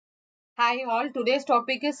Hi all, today's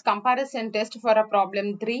topic is comparison test for a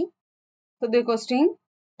problem 3. So the question,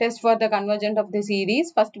 test for the convergent of the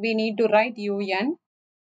series. First we need to write un.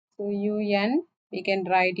 So un, we can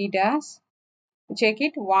write it as, check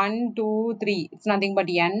it, 1, 2, 3. It's nothing but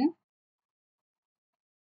n.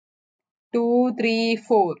 2, 3,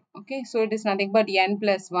 4. Okay, so it is nothing but n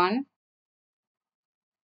plus 1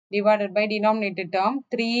 divided by denominator term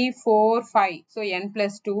 3, 4, 5. So n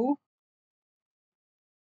plus 2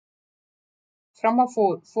 from a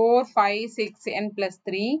 4. 4, 5, 6, n plus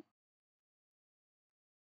 3.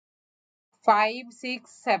 5,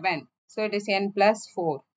 6, 7. So it is n plus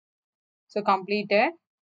 4. So completed.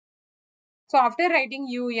 So after writing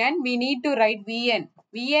un, we need to write vn.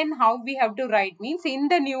 Vn, how we have to write means in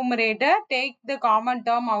the numerator, take the common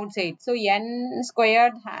term outside. So n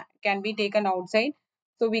squared can be taken outside.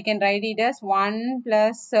 So we can write it as 1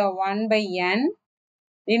 plus 1 by n.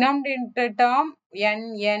 Denominator term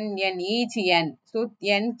n, each n. So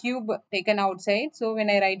n cube taken outside. So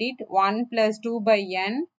when I write it 1 plus 2 by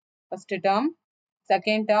n, first term.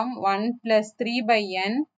 Second term 1 plus 3 by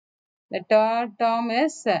n. The third term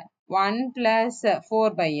is 1 plus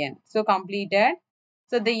 4 by n. So completed.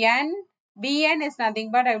 So the n, Vn is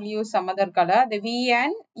nothing but I will use some other color. The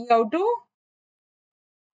Vn, you have to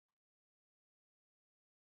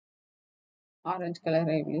orange color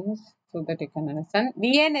I will use so that you can understand.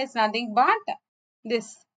 Vn is nothing but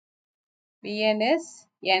this. Vn is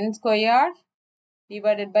n squared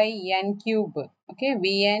divided by n cube. Okay,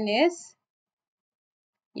 Vn is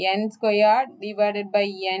n squared divided by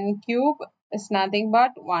n cube is nothing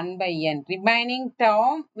but 1 by n. Remaining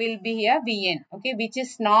term will be here Vn, okay, which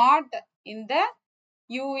is not in the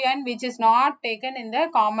un, which is not taken in the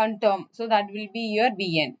common term. So that will be your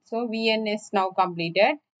Vn. So Vn is now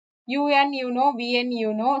completed. Un you know, Vn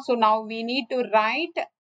you know. So now we need to write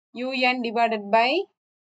un divided by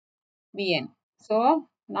Vn. So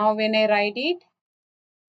now when I write it,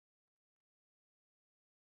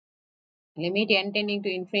 limit n tending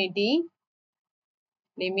to infinity,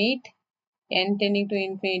 limit n tending to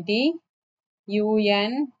infinity,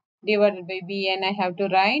 un divided by Vn I have to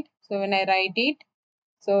write. So when I write it,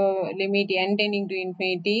 so limit n tending to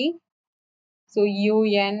infinity, so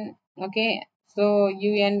un, okay, so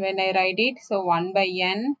un when I write it, so 1 by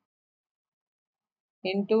n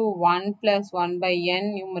into 1 plus 1 by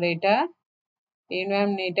n numerator,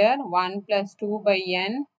 denominator 1 plus 2 by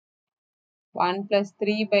n, 1 plus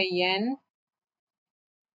 3 by n,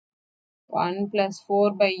 1 plus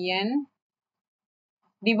 4 by n,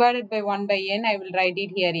 divided by 1 by n, I will write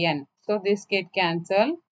it here n. So this get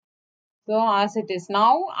cancelled. So as it is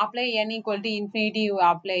now, apply n equal to infinity, you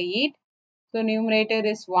apply it. So numerator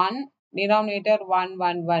is 1, denominator 1,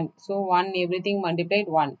 1, 1. So 1, everything multiplied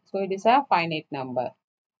 1. So it is a finite number.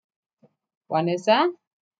 1 is a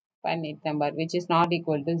finite number which is not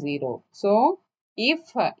equal to 0. So if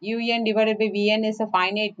un divided by vn is a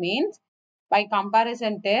finite means, by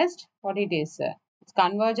comparison test, what it is? It's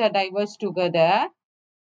converge or diverge together.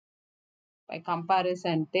 By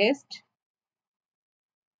comparison test,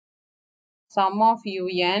 sum of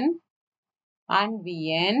un and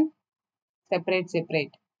vn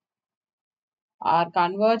separate or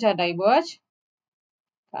converge or diverge,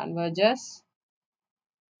 converges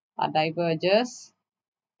or diverges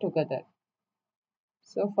together.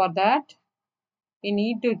 So for that we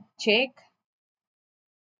need to check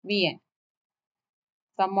vn,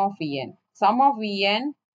 sum of vn. Sum of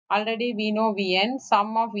vn, already we know vn,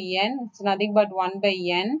 sum of vn it's nothing but 1 by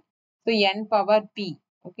n. So n power p.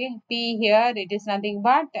 Okay, p here it is nothing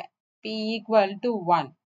but p equal to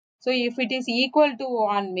 1. So if it is equal to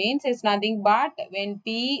 1 means it's nothing but when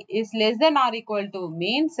p is less than or equal to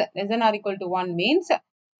means less than or equal to 1 means,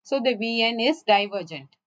 so the vn is divergent.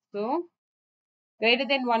 So greater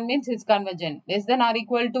than 1 means it's convergent. Less than or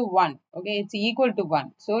equal to 1. Okay, it's equal to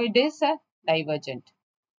 1. So it is divergent.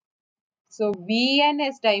 So vn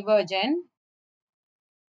is divergent.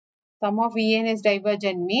 Sum of vn is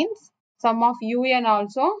divergent means sum of un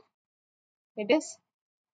also it is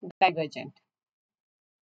divergent.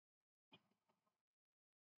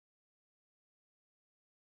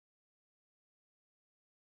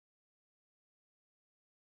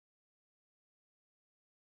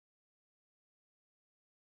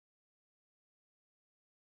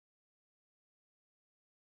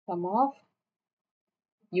 Sum of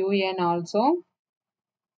un also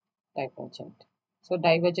divergent. So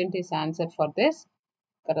divergent is answer for this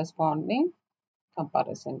corresponding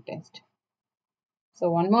comparison test. So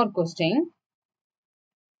one more question.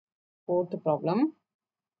 Fourth problem.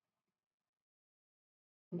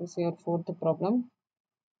 This is your fourth problem.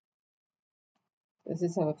 This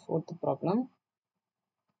is our fourth problem.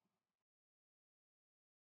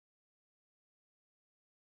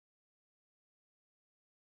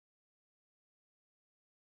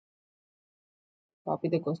 copy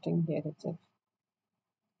the question here itself.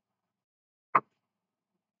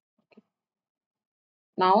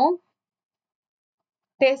 Now,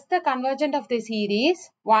 test the convergent of the series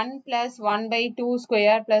 1 plus 1 by 2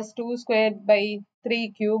 square plus 2 squared by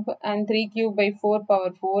 3 cube and 3 cube by 4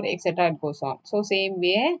 power 4, etc. It goes on. So, same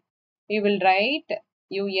way, we will write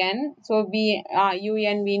un. So,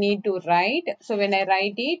 un we need to write. So, when I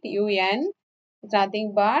write it, un is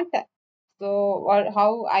nothing but, so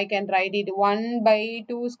how I can write it, 1 by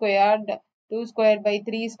 2 squared, 2 squared by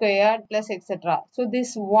 3 squared plus etc. So,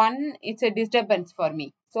 this 1, it's a disturbance for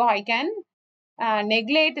me. So, I can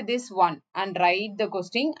neglect this one and write the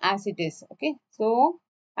question as it is. Okay, so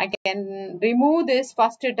I can remove this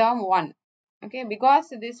first term 1. Okay, because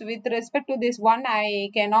this, with respect to this one, I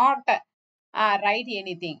cannot write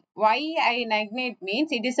anything. Why I neglect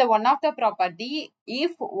means it is a one of the property.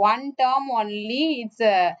 If one term only, it's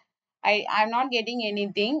I'm not getting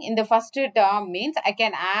anything in the first term, means I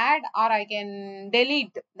can add or I can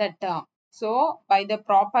delete the term. So by the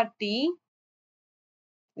property,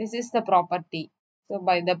 this is the property. So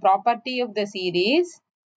by the property of the series,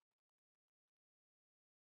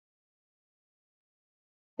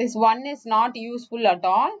 this one is not useful at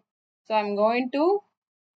all. So I'm going to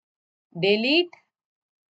delete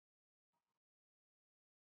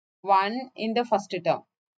 1 in the first term.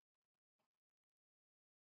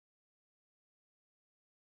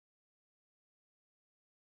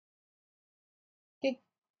 Okay.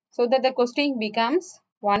 So that the question becomes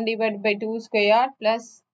 1 divided by 2 squared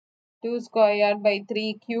plus 2 squared by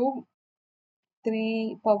 3 cube,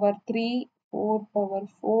 3 power 3, 4 power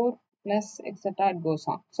 4 plus etc. It goes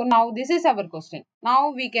on. So now this is our question.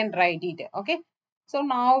 Now we can write it. Okay. So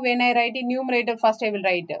now when I write in numerator, first I will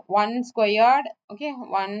write 1 squared. Okay.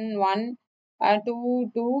 1, 1,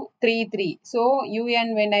 2, 2, 3, 3. So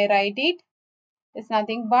un when I write it, it's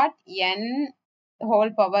nothing but n whole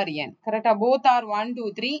power n. Correct? Both are 1,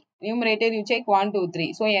 2, 3. Numerator you check 1, 2,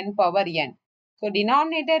 3. So n power n. So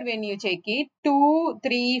denominator when you check it 2,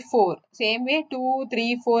 3, 4. Same way 2,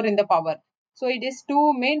 3, 4 in the power. So it is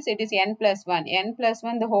 2 means it is n plus 1. N plus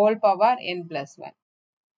 1 the whole power n plus 1.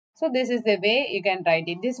 So this is the way you can write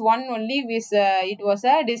it. This one only with it was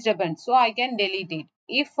a disturbance. So I can delete it.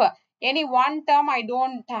 If any one term I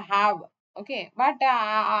don't have. Okay. But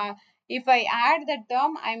if I add the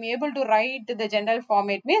term, I'm able to write the general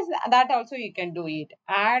format. Means that also you can do it.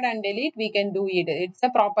 Add and delete, we can do it. It's a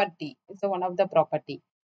property. It's one of the property.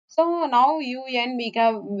 So now un we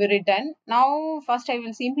have written. Now first I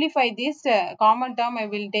will simplify this common term. I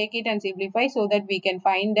will take it and simplify so that we can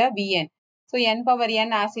find the vn. So n power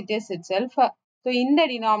n as it is itself. So in the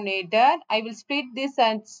denominator, I will split this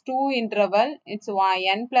as 2 interval. It's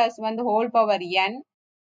n plus 1 the whole power n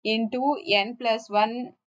into n plus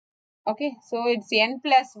 1. Okay, so it's n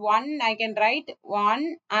plus 1. I can write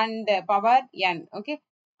 1 and power n. Okay,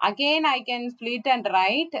 again I can split and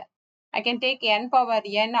write. I can take n power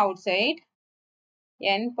n outside.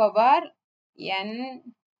 N power n.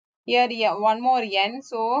 Here, yeah, one more n.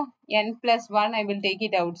 So n plus 1 I will take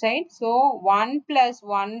it outside. So 1 plus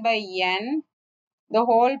 1 by n the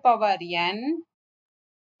whole power n,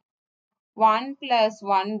 1 plus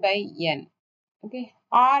 1 by n. Okay,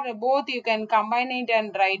 or both you can combine it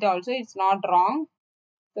and write also, it's not wrong.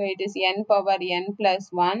 So it is n power n plus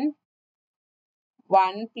 1,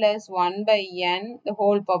 1 plus 1 by n the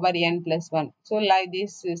whole power n plus 1. So like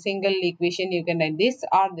this single equation you can write this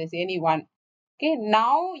or this, any one. Okay,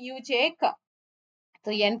 now you check.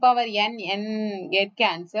 So n power n get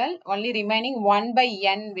cancelled. Only remaining 1 by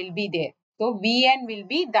n will be there. So vn will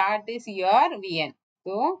be, that is your vn.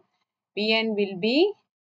 So vn will be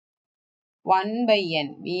 1 by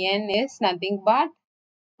n. vn is nothing but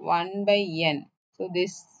 1 by n. So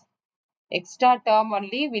this extra term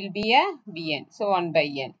only will be a vn. So 1 by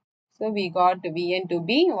n. So we got vn to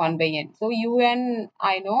be 1 by n. So un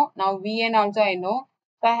I know. Now vn also I know.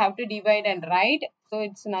 So I have to divide and write. So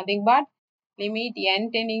it's nothing but limit n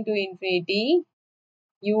tending to infinity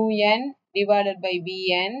un divided by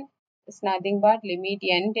vn is nothing but limit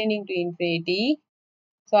n tending to infinity.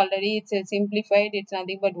 So already it's simplified. It's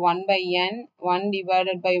nothing but 1 by n. 1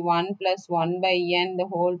 divided by 1 plus 1 by n the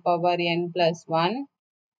whole power n plus 1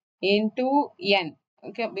 into n.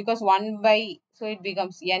 Okay, because 1 by, so it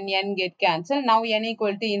becomes n get cancelled. Now n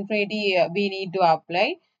equal to infinity we need to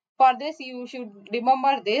apply. For this you should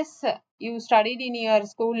remember this. You studied in your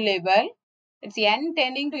school level. It's n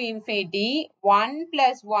tending to infinity. 1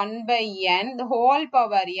 plus 1 by n the whole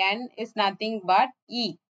power n is nothing but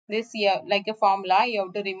e. This here like a formula you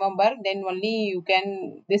have to remember. Then only you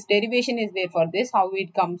can, this derivation is there for this, how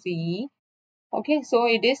it comes e. Okay, so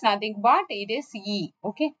it is nothing but it is e.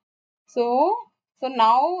 Okay. So So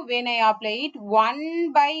now when I apply it,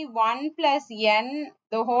 1 by 1 plus n,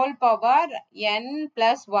 the whole power n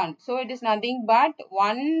plus 1. So it is nothing but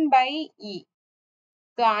 1 by e.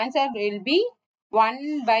 So answer will be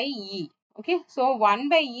 1 by e. Okay, so 1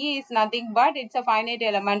 by e is nothing but it's a finite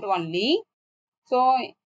element only. So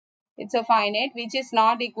it's a finite which is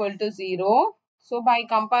not equal to 0. So by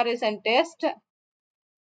comparison test,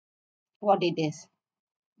 what it is?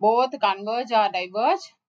 Both converge or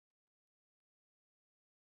diverge?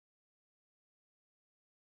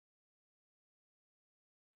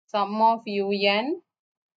 Sum of un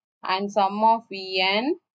and sum of vn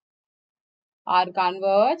are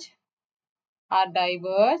converge or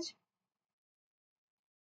diverge,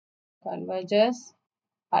 converges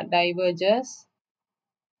or diverges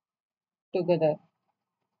together.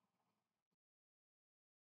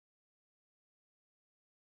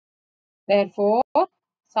 Therefore,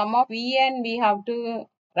 sum of Vn we have to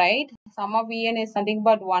write. Sum of Vn is nothing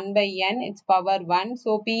but 1 by n, its power 1.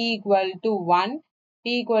 So P equal to 1.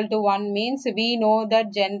 P equal to 1 means we know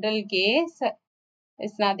that general case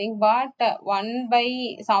is nothing but 1 by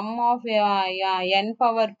sum of n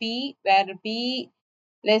power P, where P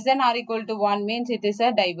less than or equal to 1 means it is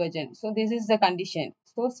a divergent. So this is the condition.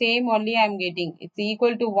 So same only I am getting. It's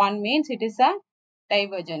equal to 1 means it is a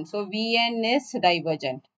divergent. So Vn is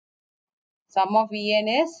divergent. Sum of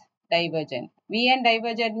Vn is divergent. Vn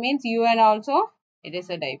divergent means Un also it is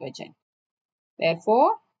a divergent.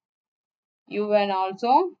 Therefore, Un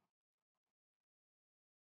also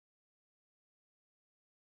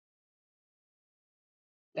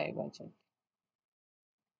divergent.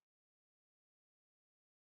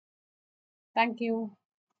 Thank you.